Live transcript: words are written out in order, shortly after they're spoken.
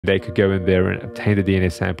They could go in there and obtain the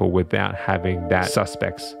DNA sample without having that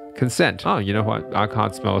suspect's consent. Oh, you know what? I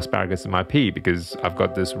can't smell asparagus in my pee because I've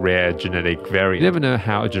got this rare genetic variant. You never know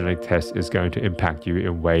how a genetic test is going to impact you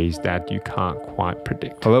in ways that you can't quite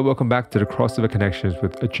predict. Hello, welcome back to the Crossover Connections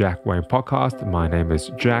with Jack Wang podcast. My name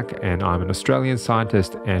is Jack and I'm an Australian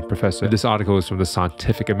scientist and professor. This article is from the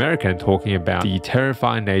Scientific American talking about the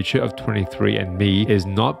terrifying nature of 23andMe is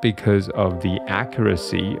not because of the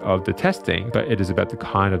accuracy of the testing, but it is about the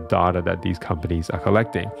kind of data that these companies are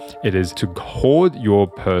collecting. It is to hoard your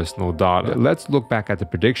personal data. Let's look back at the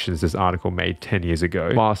predictions this article made 10 years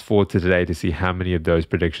ago. Fast forward to today to see how many of those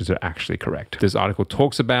predictions are actually correct. This article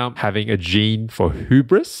talks about having a gene for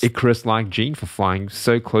hubris, Icarus-like gene for flying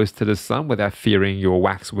so close to the sun without fearing your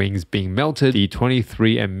wax wings being melted. The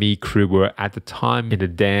 23andMe crew were at the time in a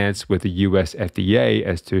dance with the US FDA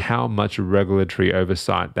as to how much regulatory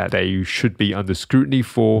oversight that they should be under scrutiny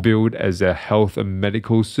for, billed as a health and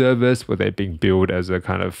medical service, where they're being billed as a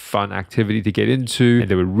kind of fun activity to get into, and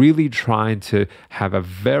they were really trying to have a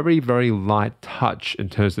very, very light touch in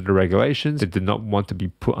terms of the regulations. They did not want to be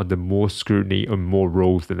put under more scrutiny or more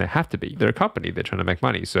rules than they have to be. They're a company, they're trying to make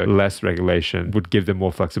money, so less regulation would give them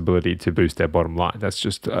more flexibility to boost their bottom line. That's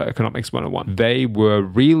just economics 101. They were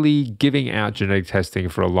really giving out genetic testing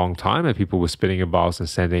for a long time, and people were spinning in vials and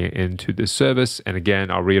sending it into this service. And again,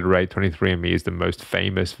 I'll reiterate, 23andMe is the most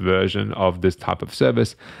famous version of this type of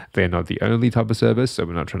service. They're not the only type of service, so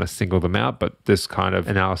we're not trying to single them out, but this kind of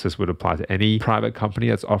analysis would apply to any private company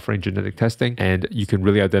that's offering genetic testing, and you can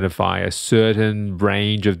really identify a certain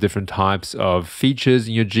range of different types of features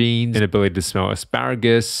in your genes. Inability to smell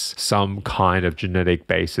asparagus, some kind of genetic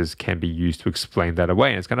basis can be used to explain that away,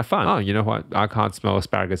 and it's kind of fun. Oh, you know what? I can't smell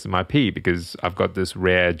asparagus in my pee because I've got this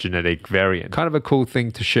rare genetic variant. Kind of a cool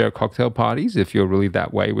thing to share at cocktail parties if you're really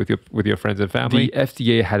that way with your friends and family. The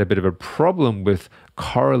FDA had a bit of a problem with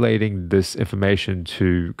correlating this information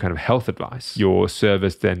to kind of health advice. Your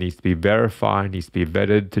service then needs to be verified, needs to be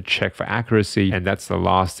vetted to check for accuracy, and that's the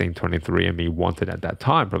last thing 23andMe wanted at that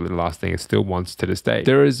time, probably the last thing it still wants to this day.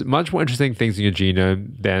 There is much more interesting things in your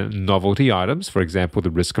genome than novelty items. For example, the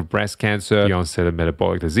risk of breast cancer, the onset of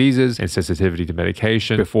metabolic diseases, and sensitivity to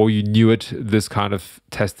medication. Before you knew it, this kind of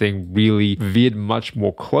testing really veered much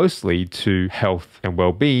more closely to health and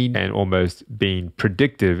well-being and almost being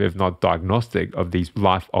predictive, if not diagnostic, of these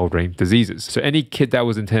life-altering diseases. So any kit that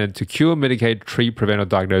was intended to cure, mitigate, treat, prevent, or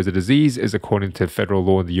diagnose a disease is, according to federal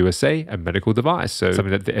law in the USA, a medical device. So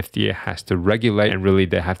something that the FDA has to regulate, and really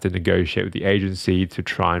they have to negotiate with the agency to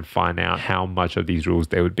try and find out how much of these rules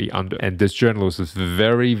they would be under. And this journalist was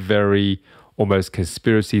very, very almost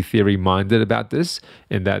conspiracy theory minded about this,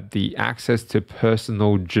 in that the access to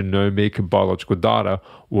personal genomic biological data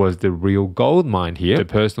was the real gold mine here. The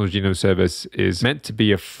Personal Genome Service is meant to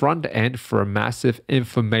be a front end for a massive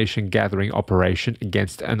information gathering operation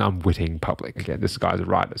against an unwitting public. Again, this guy's a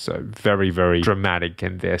writer, so very, very dramatic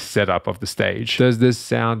in their setup of the stage. Does this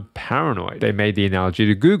sound paranoid? They made the analogy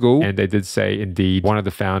to Google, and they did say, indeed, one of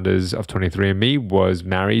the founders of 23andMe was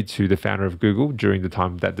married to the founder of Google during the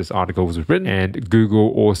time that this article was written. And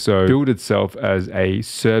Google also billed itself as a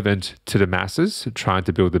servant to the masses, trying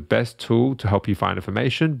to build the best tool to help you find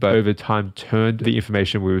information, but over time turned the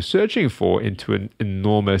information we were searching for into an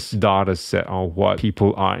enormous data set on what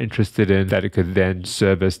people are interested in, that it could then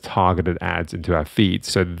service targeted ads into our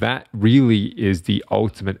feeds. So that really is the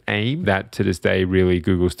ultimate aim that to this day, really,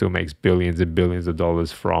 Google still makes billions and billions of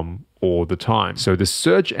dollars from all the time. So the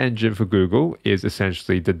search engine for Google is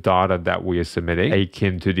essentially the data that we are submitting,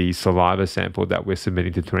 akin to the saliva sample that we're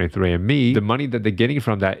submitting to 23andMe. The money that they're getting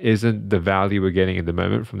from that isn't the value we're getting in the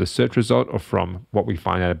moment from the search result or from what we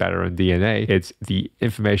find out about our own DNA. It's the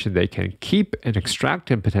information they can keep and extract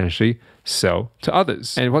and potentially sell to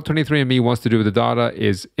others. And what 23andMe wants to do with the data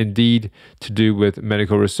is indeed to do with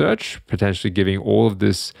medical research, potentially giving all of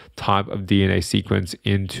this type of DNA sequence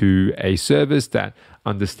into a service that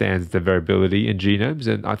understands the variability in genomes.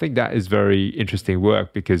 And I think that is very interesting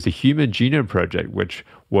work, because the Human Genome Project, which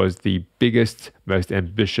was the biggest, most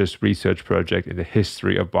ambitious research project in the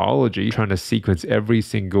history of biology, trying to sequence every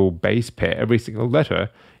single base pair, every single letter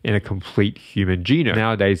in a complete human genome.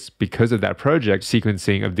 Nowadays, because of that project,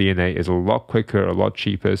 sequencing of DNA is a lot quicker, a lot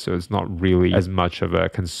cheaper, so it's not really as much of a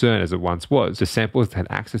concern as it once was. The samples it had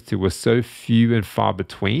access to were so few and far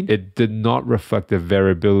between, it did not reflect the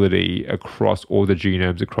variability across all the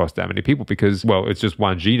genomes across that many people, because, well, it's just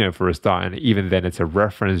one genome for a start, and even then it's a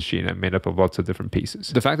reference genome made up of lots of different pieces.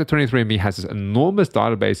 The fact that 23andMe has this enormous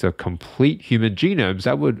database of complete human genomes,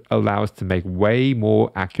 that would allow us to make way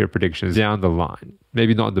more accurate predictions down the line.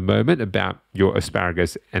 maybe not at the moment about your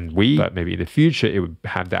asparagus and wheat, but maybe in the future it would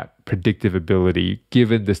have that predictive ability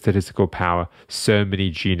given the statistical power so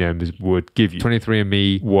many genomes would give you.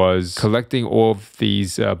 23andMe was collecting all of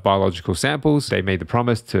these biological samples. They made the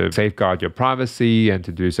promise to safeguard your privacy and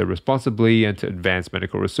to do so responsibly and to advance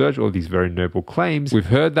medical research, all these very noble claims. We've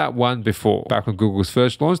heard that one before. Back when Google's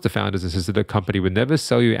first launched, the founders insisted the company would never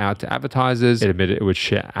sell you out to advertisers. It admitted it would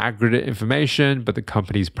share aggregate information, but the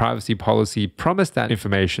company's privacy policy promised that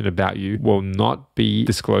information about you will not be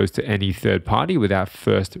disclosed to any third party without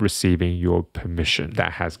first receiving your permission.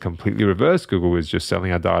 That has completely reversed. Google is just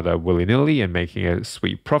selling our data willy-nilly and making a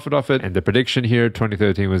sweet profit off it. And the prediction here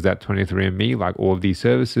 2013 was that 23andMe, like all of these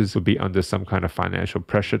services, would be under some kind of financial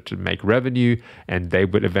pressure to make revenue, and they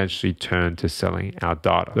would eventually turn to selling our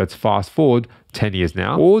data. Let's fast forward 10 years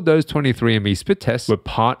now. All those 23andMe spit tests were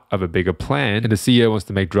part of a bigger plan, and the CEO wants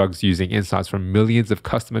to make drugs using insights from millions of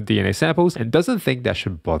customer DNA samples and doesn't think that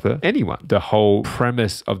should bother anyone. The whole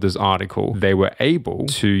premise of this article, they were able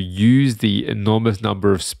to use the enormous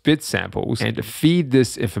number of spit samples and feed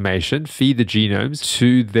this information, feed the genomes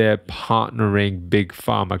to their partnering big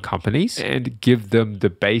pharma companies and give them the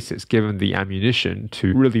basis, give them the ammunition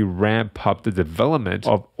to really ramp up the development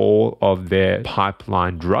of all of their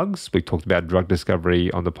pipeline drugs. We talked about drug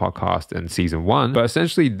discovery on the podcast in season 1, but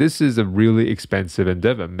essentially this is a really expensive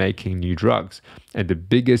endeavor, making new drugs. And the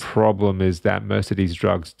biggest problem is that most of these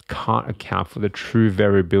drugs can't account for the true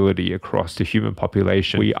variability across the human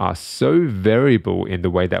population. We are so variable in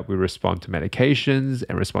the way that we respond to medications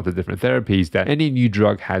and respond to different therapies that any new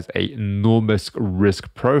drug has an enormous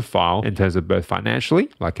risk profile in terms of both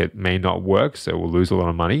financially, like it may not work, so we'll lose a lot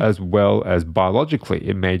of money, as well as biologically.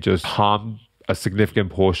 It may just harm a significant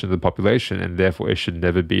portion of the population, and therefore it should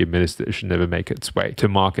never be administered. It should never make its way to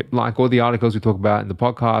market. Like all the articles we talk about in the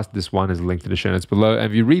podcast, this one is linked in the show notes below. And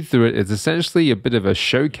if you read through it, it's essentially a bit of a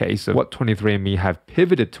showcase of what 23andMe have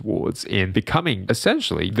pivoted towards in becoming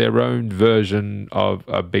essentially their own version of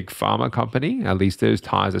a big pharma company. At least those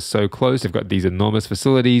ties are so close. They've got these enormous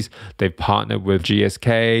facilities. They've partnered with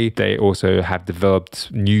GSK. They also have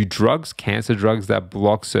developed new drugs, cancer drugs that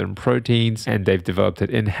block certain proteins, and they've developed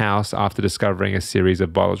it in-house after discovering a series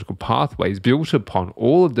of biological pathways built upon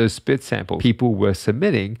all of those spit samples people were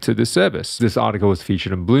submitting to the service. This article was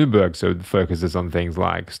featured in Bloomberg, so the focus is on things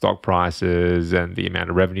like stock prices and the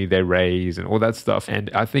amount of revenue they raise and all that stuff.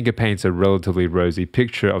 And I think it paints a relatively rosy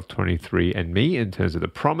picture of 23andMe in terms of the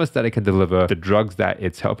promise that it can deliver, the drugs that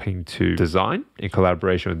it's helping to design in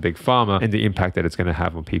collaboration with Big Pharma, and the impact that it's going to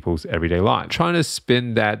have on people's everyday lives. Trying to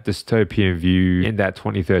spin that dystopian view in that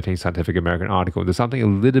 2013 Scientific American article into something a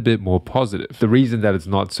little bit more positive. The reason that it's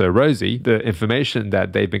not so rosy, the information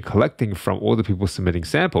that they've been collecting from all the people submitting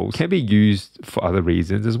samples can be used for other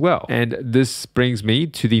reasons as well. And this brings me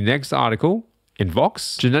to the next article in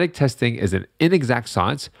Vox. Genetic testing is an inexact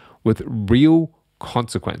science with real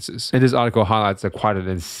consequences. And this article highlights quite an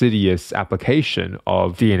insidious application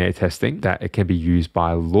of DNA testing that it can be used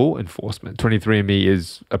by law enforcement. 23andMe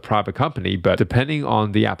is a private company, but depending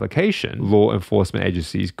on the application, law enforcement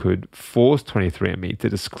agencies could force 23andMe to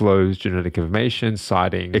disclose genetic information,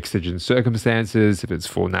 citing exigent circumstances, if it's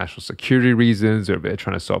for national security reasons or if they're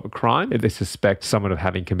trying to solve a crime. If they suspect someone of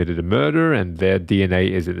having committed a murder and their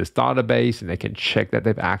DNA is in this database and they can check that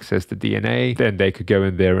they've accessed the DNA, then they could go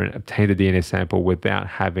in there and obtain the DNA sample without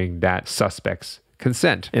having that suspect's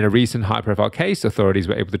consent. In a recent high-profile case, authorities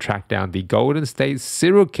were able to track down the Golden State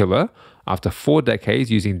serial killer after 4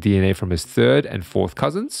 decades using DNA from his third and fourth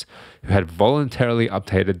cousins who had voluntarily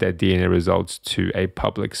updated their DNA results to a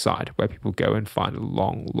public site where people go and find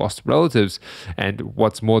long-lost relatives. And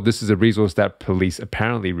what's more, this is a resource that police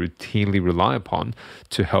apparently routinely rely upon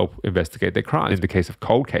to help investigate their crimes. In the case of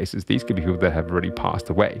cold cases, these could be people that have already passed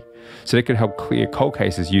away. So they could help clear cold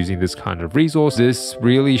cases using this kind of resource. This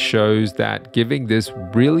really shows that giving this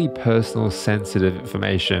really personal, sensitive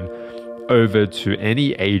information over to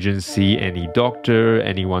any agency, any doctor,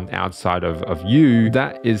 anyone outside of you,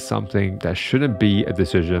 that is something that shouldn't be a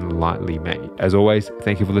decision lightly made. As always,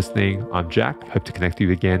 thank you for listening. I'm Jack. Hope to connect with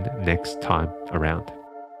you again next time around.